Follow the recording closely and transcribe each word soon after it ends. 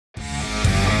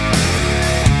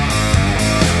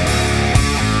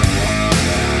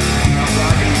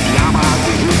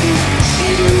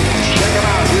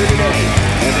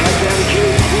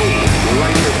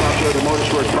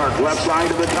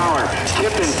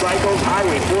Motorcycles,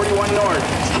 Highway 41 North,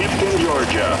 Tipton,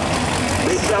 Georgia.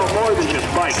 They sell more than just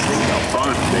bikes, they sell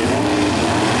fun, baby.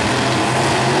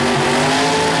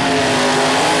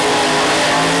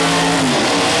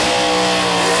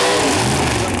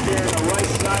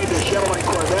 Chevrolet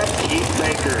Corvette, Keith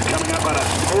Baker, coming up out of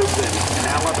Open in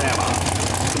Alabama.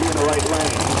 Be in the right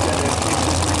lane.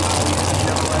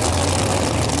 Chevrolet.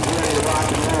 Ready to rock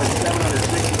and roll.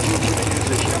 762 cubic inches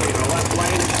of Chevy in the left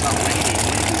lane. A lady,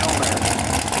 Milner.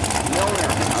 Milner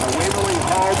out of Waverly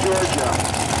Hall, Georgia.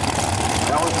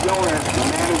 That was Milner, the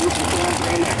man who used to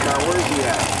campaign that car. Where's he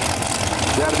at?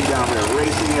 Gotta be down there,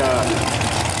 racing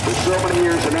for so many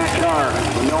years in that car.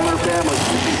 The Milner family,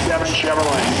 57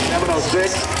 Chevrolet,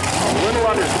 706. A little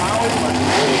under powered, but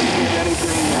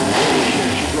anything,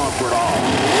 she's going for it all.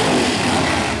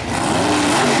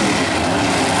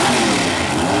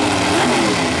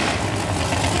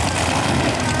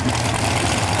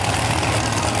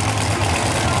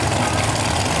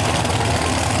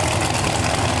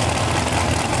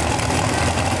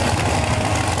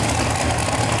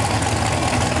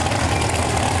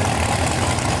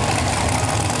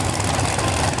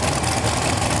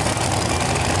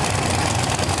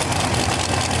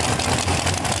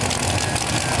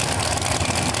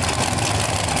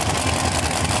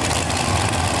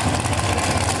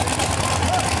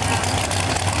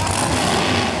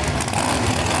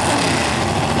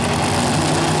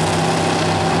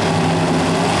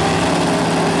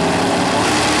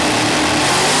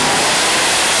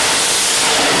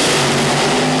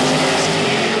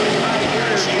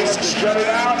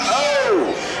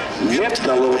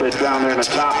 A little bit down there in the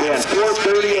top end.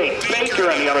 438. Baker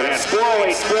on the other hand.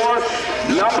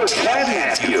 484. Number 10,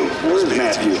 Matthew. Where's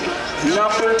Matthew?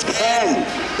 Number 10.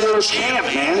 Little champ,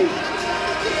 man.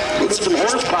 Put some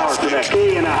horsepower to that.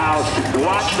 Be in the house.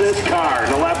 Watch this car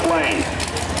in the left lane.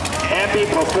 Heavy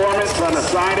performance on the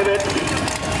side of it.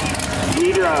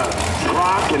 Peter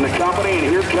Croc in the company, and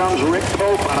here comes Rick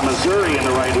Pope out of Missouri in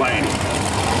the right lane.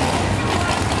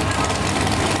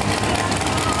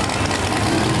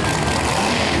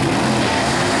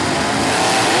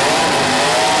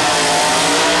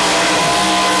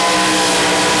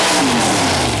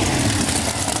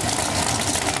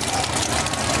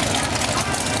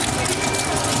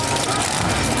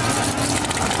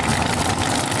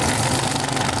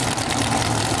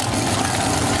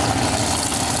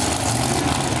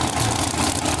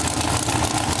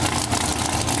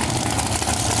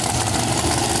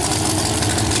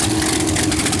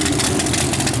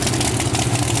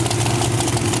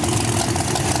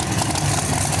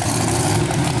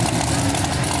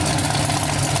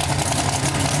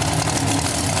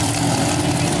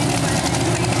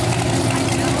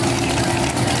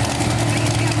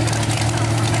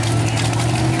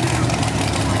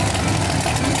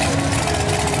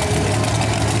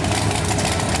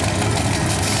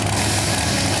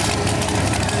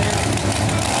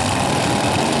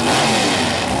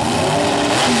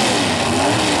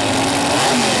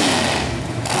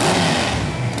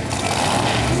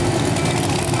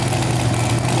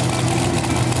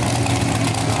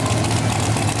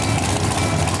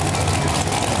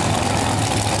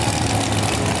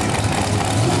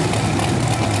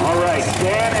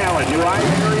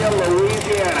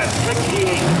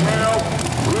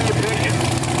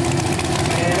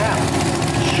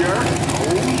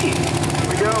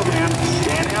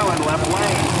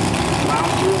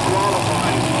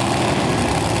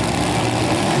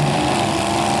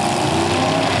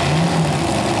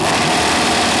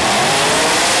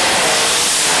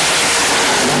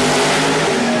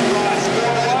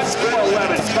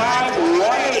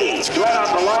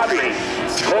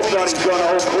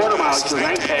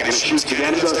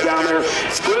 Again, he goes down there,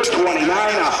 429,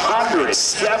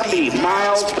 170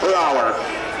 miles per hour.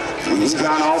 And he's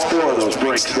on all four of those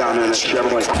brakes down there in that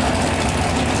Chevrolet.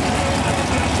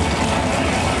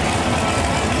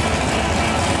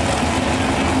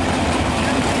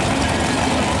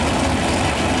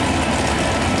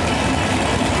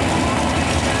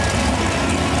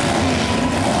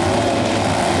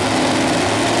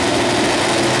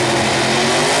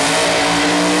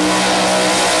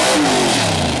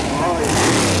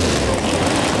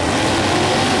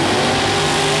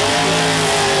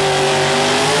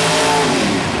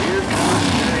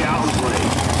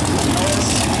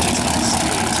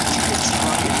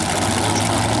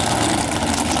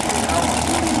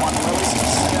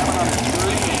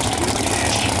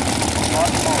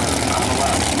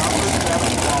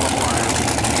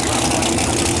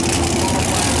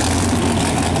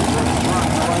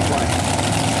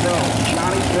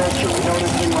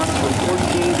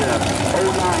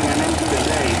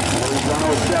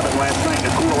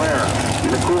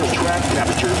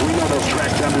 temperatures. We know those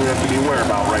track temperatures have to be aware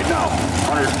about right now.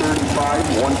 135,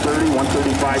 130,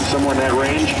 135, somewhere in that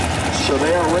range. So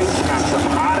they are racing on some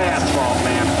hot asphalt,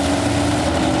 man.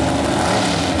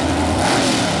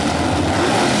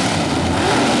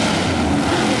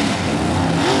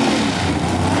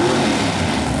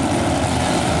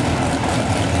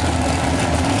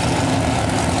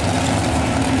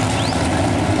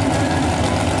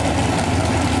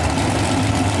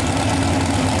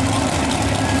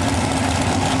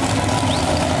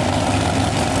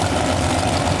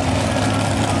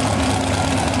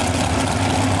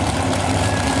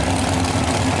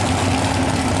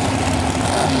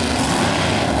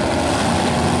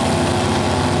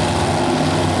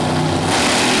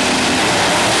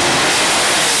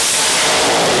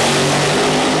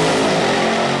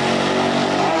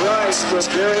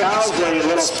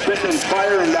 Spitting and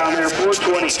firing down there,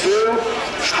 422.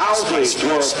 Housley,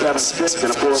 4of15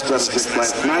 and a 4of15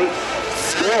 last night.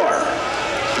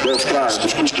 For those cars, the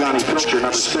Johnny Pilcher,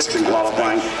 number 6 in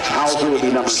qualifying. Housley will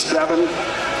be number 7.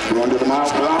 Going to the mile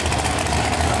per hour.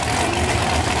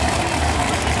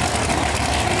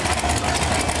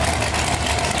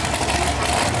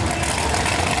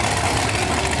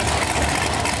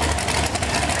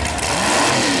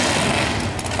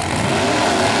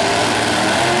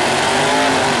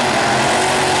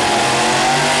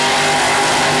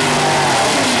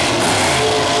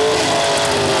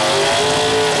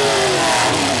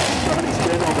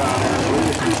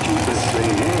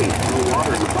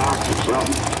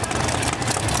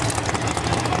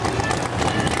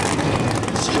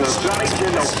 Johnny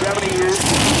Kendall, 70 years.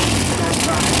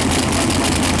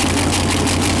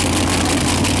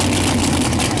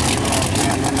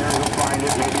 And then there he'll find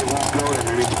it. Maybe it won't go there.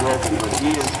 Maybe it's broken. But he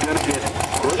is going to get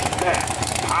pushed back,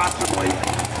 possibly,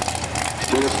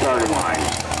 to the starting line.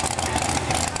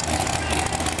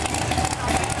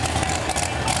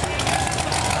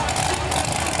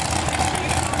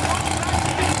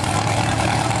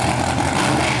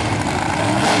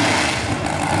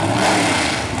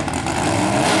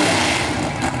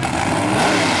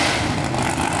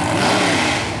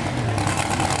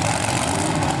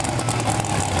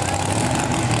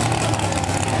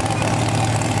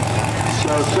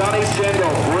 So Sonny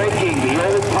Sindel breaking the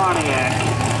old Pontiac.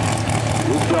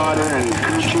 His daughter and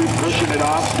crew chief pushing it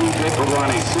off. Steve Dick will run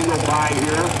a single by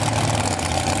here.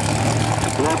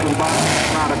 Broken box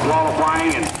round of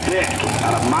qualifying, and Dick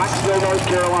out of Knoxville, North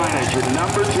Carolina is your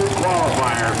number 2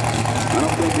 qualifier. I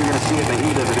don't think you're going to see it in the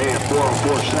heat of the day at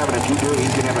 4of15. If you do,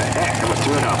 he's going to have a heck of a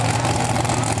tune-up.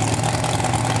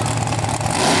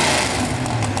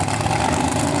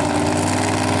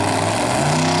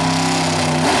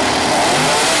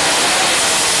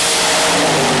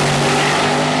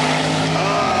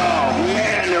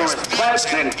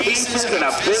 And pieces and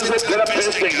a visit to the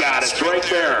piston goddess right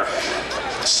there.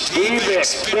 Steve Vick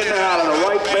spinning out of the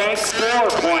right bank,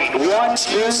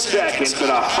 4.12 seconds at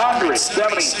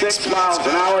 176 miles an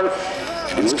hour.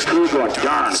 And this crew going,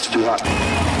 darn, it's too hot.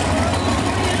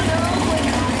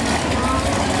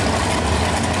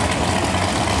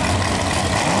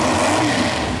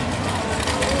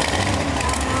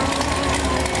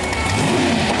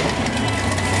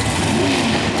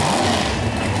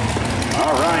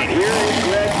 All right, here is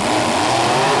Grudge.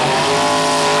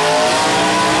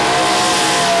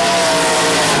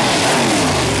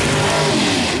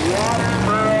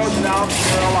 Waterboro, South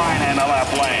Carolina in the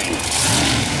left lane.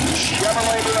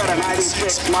 Chevrolet Grudge, a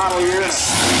 96 model year.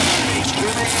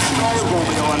 Cubic stores will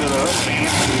be going to the hood.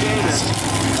 Anthony Davis,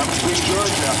 up to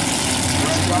Georgia.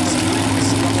 Right on the street,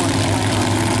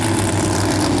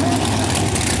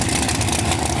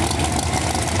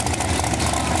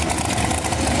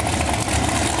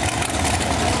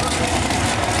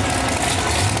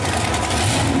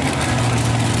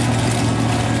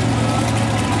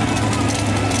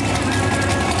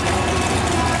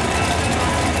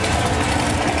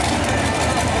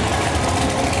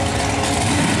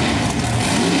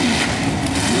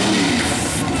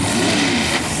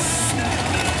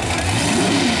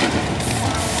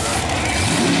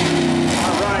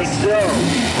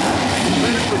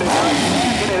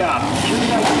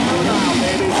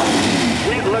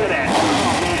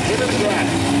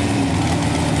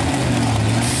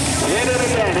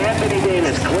 Anthony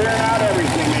Davis clearing out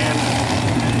everything, man.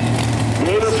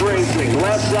 Davis Racing,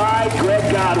 left side,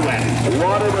 Greg Godwin,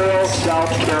 Waterboro,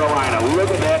 South Carolina. Look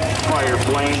at that fire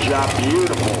plane job.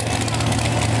 Beautiful.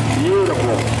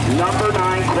 Beautiful. Number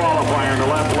 9 qualifier in the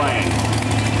left lane.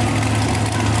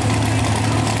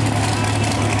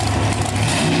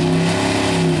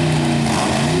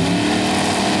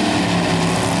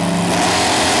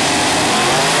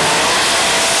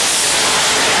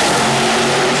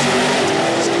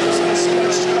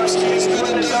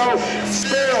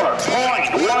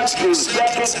 Grudge to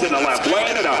second in the left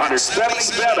lane at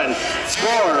 177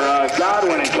 for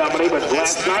Godwin and company, but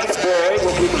last night, 4-8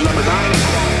 will keep him number 9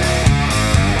 in